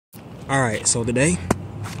Alright, so today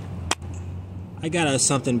I got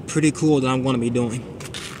something pretty cool that I'm going to be doing.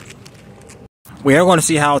 We are going to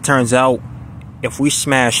see how it turns out if we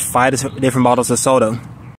smash 5 different bottles of soda.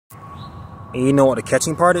 And you know what the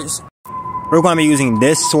catching part is? We're going to be using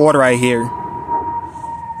this sword right here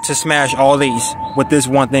to smash all these with this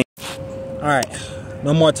one thing. Alright,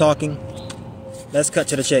 no more talking. Let's cut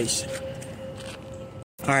to the chase.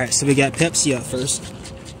 Alright, so we got Pepsi up first.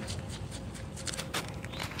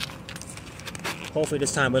 Hopefully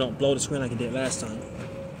this time we don't blow the screen like it did last time.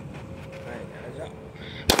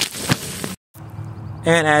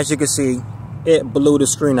 And as you can see, it blew the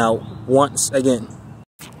screen out once again.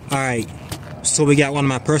 Alright, so we got one of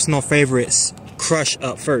my personal favorites, Crush,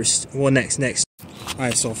 up first. Well, next.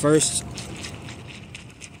 Alright, so first,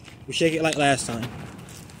 we shake it like last time.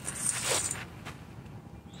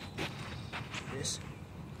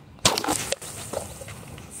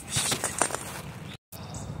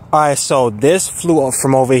 Alright, so this flew up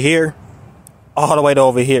from over here all the way to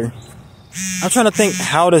over here. I'm trying to think,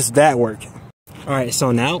 how does that work? Alright,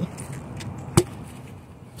 so now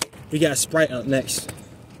we got Sprite up next.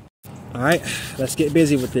 Alright, let's get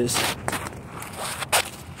busy with this.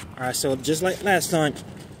 Alright, so just like last time,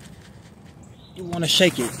 you want to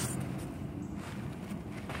shake it.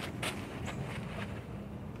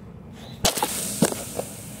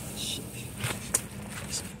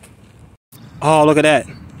 Oh, look at that.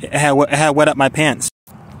 It had wet up my pants.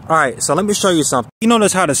 Alright, so let me show you something. You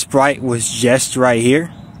notice how the Sprite was just right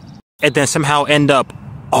here? And then somehow end up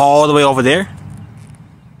all the way over there?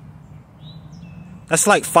 That's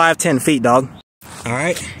like 5-10 feet, dog.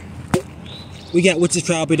 Alright. We got, which is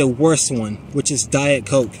probably the worst one, which is Diet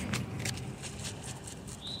Coke.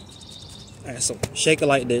 Alright, so shake it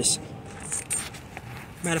like this.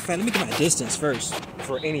 Matter of fact, let me get my distance first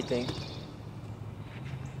for anything.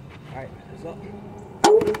 Alright, what's up?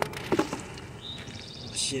 Oh,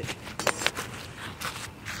 shit.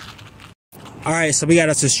 Alright, so we got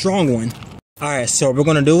us a strong one. Alright, so what we're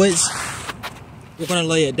gonna do is we're gonna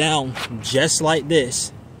lay it down just like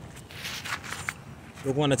this.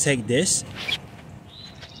 We're gonna take this.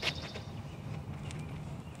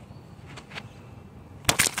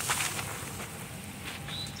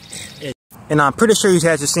 And I'm pretty sure you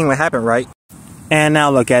guys have seen what happened, right? And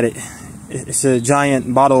now look at it. It's a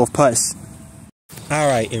giant bottle of pus.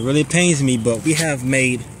 Alright, it really pains me, but we have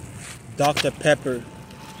made Dr. Pepper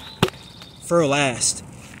for last,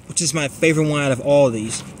 which is my favorite one out of all of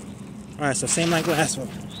these. Alright, so same like last one.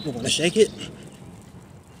 We're going to shake it.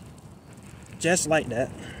 Just like that.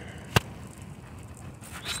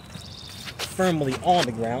 Firmly on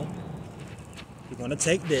the ground. We're going to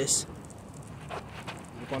take this.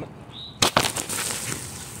 We're going to...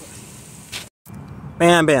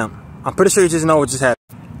 Bam, bam. I'm pretty sure you just know what just happened.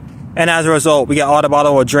 And as a result, we got all the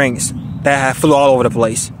bottle of drinks that flew all over the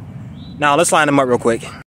place. Now, let's line them up real quick.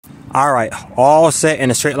 Alright, all set in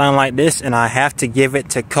a straight line like this, and I have to give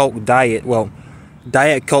it to Coke Diet. Well,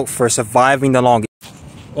 Diet Coke for surviving the longest.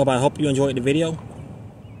 Well, I hope you enjoyed the video.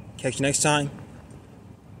 Catch you next time.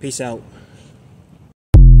 Peace out.